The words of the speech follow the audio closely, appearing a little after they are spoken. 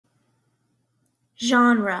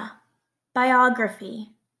Genre,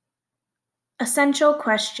 biography. Essential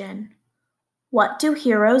question: what do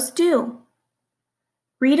heroes do?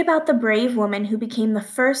 Read about the brave woman who became the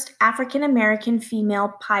first African American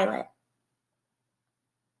female pilot.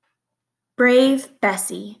 Brave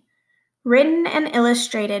Bessie. Written and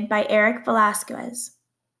illustrated by Eric Velasquez.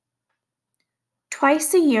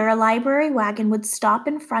 Twice a year, a library wagon would stop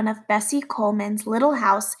in front of Bessie Coleman's little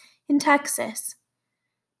house in Texas.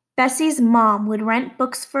 Bessie's mom would rent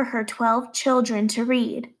books for her 12 children to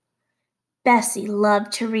read. Bessie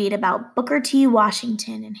loved to read about Booker T.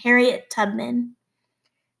 Washington and Harriet Tubman.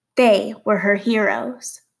 They were her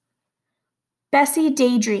heroes. Bessie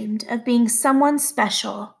daydreamed of being someone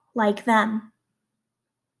special like them.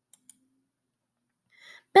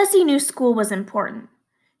 Bessie knew school was important.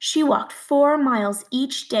 She walked 4 miles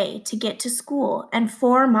each day to get to school and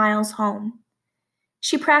 4 miles home.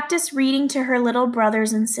 She practiced reading to her little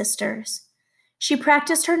brothers and sisters. She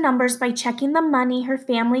practiced her numbers by checking the money her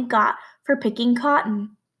family got for picking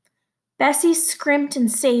cotton. Bessie scrimped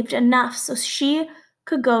and saved enough so she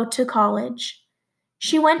could go to college.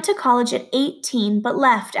 She went to college at 18 but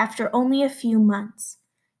left after only a few months.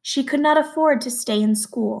 She could not afford to stay in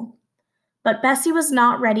school. But Bessie was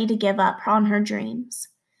not ready to give up on her dreams.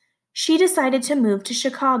 She decided to move to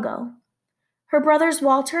Chicago. Her brothers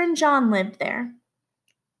Walter and John lived there.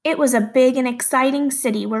 It was a big and exciting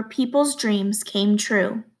city where people's dreams came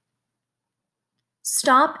true.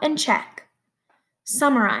 Stop and check.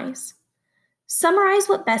 Summarize. Summarize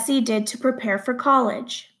what Bessie did to prepare for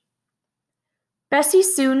college. Bessie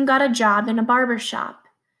soon got a job in a barber shop.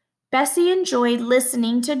 Bessie enjoyed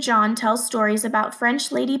listening to John tell stories about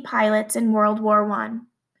French lady pilots in World War I.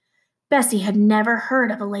 Bessie had never heard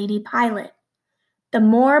of a lady pilot. The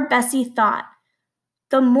more Bessie thought,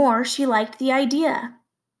 the more she liked the idea.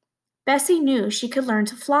 Bessie knew she could learn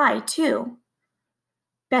to fly, too.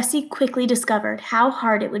 Bessie quickly discovered how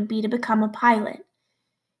hard it would be to become a pilot.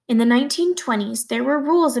 In the 1920s, there were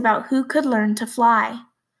rules about who could learn to fly.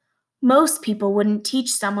 Most people wouldn't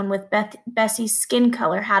teach someone with Bessie's skin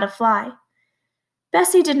color how to fly.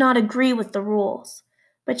 Bessie did not agree with the rules,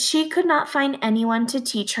 but she could not find anyone to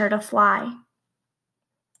teach her to fly.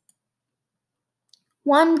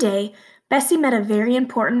 One day, Bessie met a very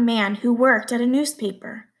important man who worked at a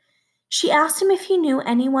newspaper. She asked him if he knew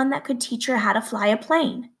anyone that could teach her how to fly a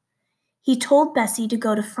plane. He told Bessie to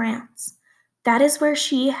go to France. That is where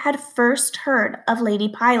she had first heard of lady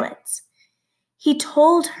pilots. He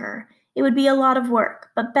told her it would be a lot of work,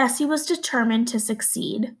 but Bessie was determined to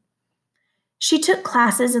succeed. She took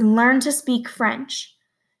classes and learned to speak French.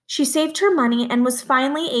 She saved her money and was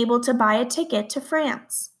finally able to buy a ticket to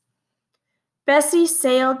France. Bessie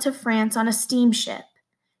sailed to France on a steamship.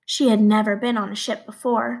 She had never been on a ship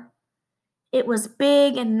before. It was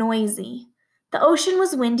big and noisy. The ocean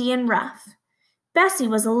was windy and rough. Bessie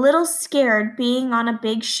was a little scared being on a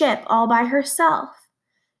big ship all by herself.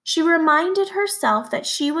 She reminded herself that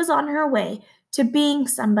she was on her way to being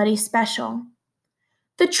somebody special.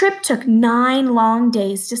 The trip took 9 long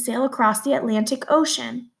days to sail across the Atlantic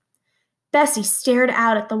Ocean. Bessie stared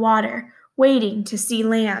out at the water, waiting to see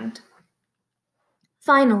land.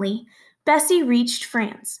 Finally, Bessie reached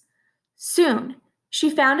France. Soon, she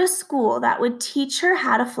found a school that would teach her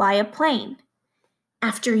how to fly a plane.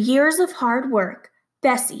 After years of hard work,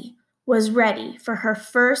 Bessie was ready for her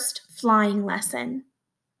first flying lesson.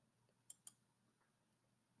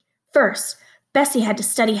 First, Bessie had to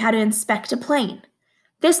study how to inspect a plane.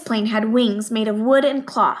 This plane had wings made of wood and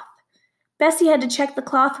cloth. Bessie had to check the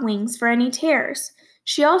cloth wings for any tears.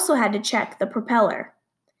 She also had to check the propeller.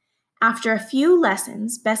 After a few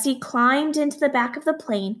lessons, Bessie climbed into the back of the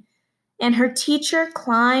plane, and her teacher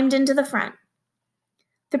climbed into the front.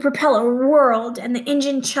 The propeller whirled and the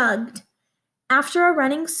engine chugged. After a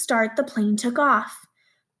running start, the plane took off.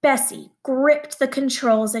 Bessie gripped the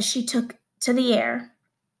controls as she took to the air.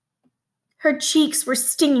 Her cheeks were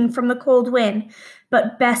stinging from the cold wind,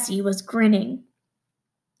 but Bessie was grinning.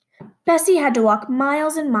 Bessie had to walk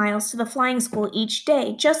miles and miles to the flying school each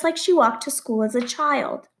day, just like she walked to school as a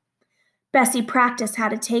child. Bessie practiced how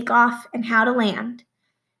to take off and how to land.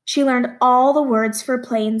 She learned all the words for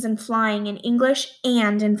planes and flying in English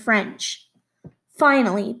and in French.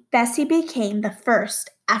 Finally, Bessie became the first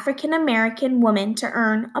African American woman to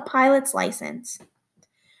earn a pilot's license.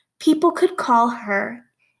 People could call her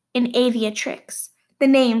an aviatrix, the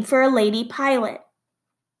name for a lady pilot.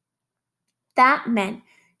 That meant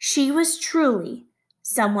she was truly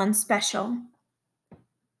someone special.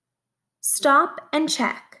 Stop and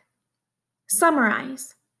check.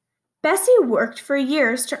 Summarize. Bessie worked for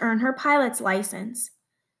years to earn her pilot's license.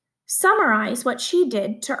 Summarize what she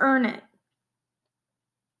did to earn it.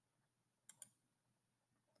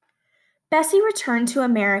 Bessie returned to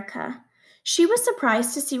America. She was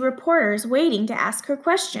surprised to see reporters waiting to ask her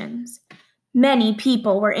questions. Many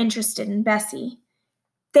people were interested in Bessie.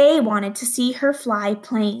 They wanted to see her fly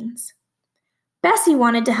planes. Bessie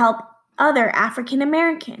wanted to help other African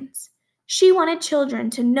Americans. She wanted children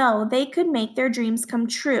to know they could make their dreams come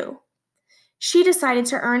true. She decided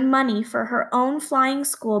to earn money for her own flying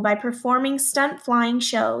school by performing stunt flying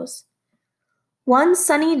shows. One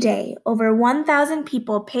sunny day, over 1,000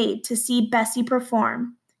 people paid to see Bessie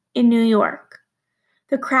perform in New York.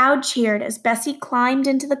 The crowd cheered as Bessie climbed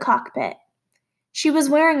into the cockpit. She was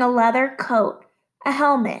wearing a leather coat, a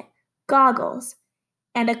helmet, goggles,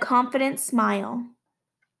 and a confident smile.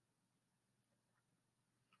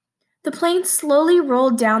 The plane slowly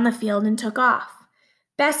rolled down the field and took off.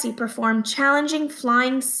 Bessie performed challenging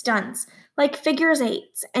flying stunts like figure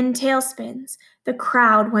eights and tailspins. The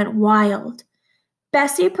crowd went wild.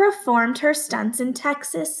 Bessie performed her stunts in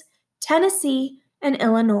Texas, Tennessee, and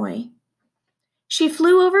Illinois. She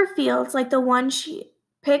flew over fields like the one she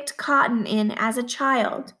picked cotton in as a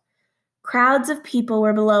child. Crowds of people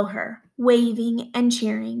were below her, waving and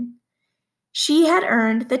cheering. She had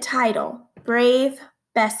earned the title Brave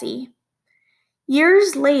Bessie.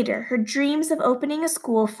 Years later, her dreams of opening a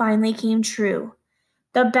school finally came true.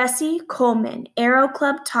 The Bessie Coleman Aero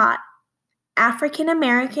Club taught African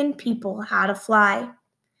American people how to fly.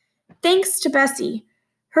 Thanks to Bessie,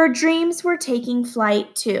 her dreams were taking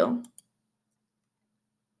flight too.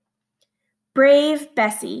 Brave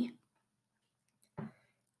Bessie.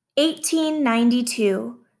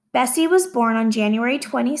 1892. Bessie was born on January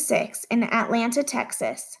 26 in Atlanta,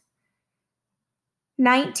 Texas.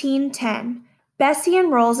 1910. Bessie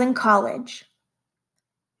enrolls in college.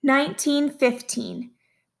 1915.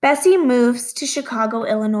 Bessie moves to Chicago,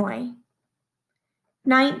 Illinois.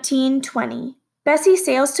 1920. Bessie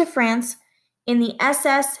sails to France in the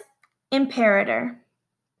SS Imperator.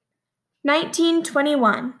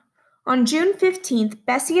 1921. On June 15th,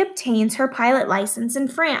 Bessie obtains her pilot license in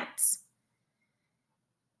France.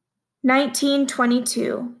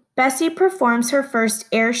 1922. Bessie performs her first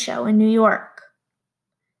air show in New York.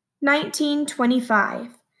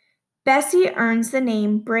 1925. Bessie earns the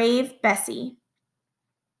name Brave Bessie.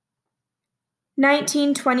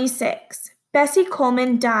 1926. Bessie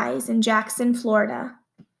Coleman dies in Jackson, Florida.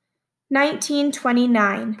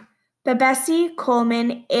 1929. The Bessie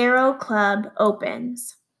Coleman Aero Club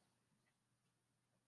opens.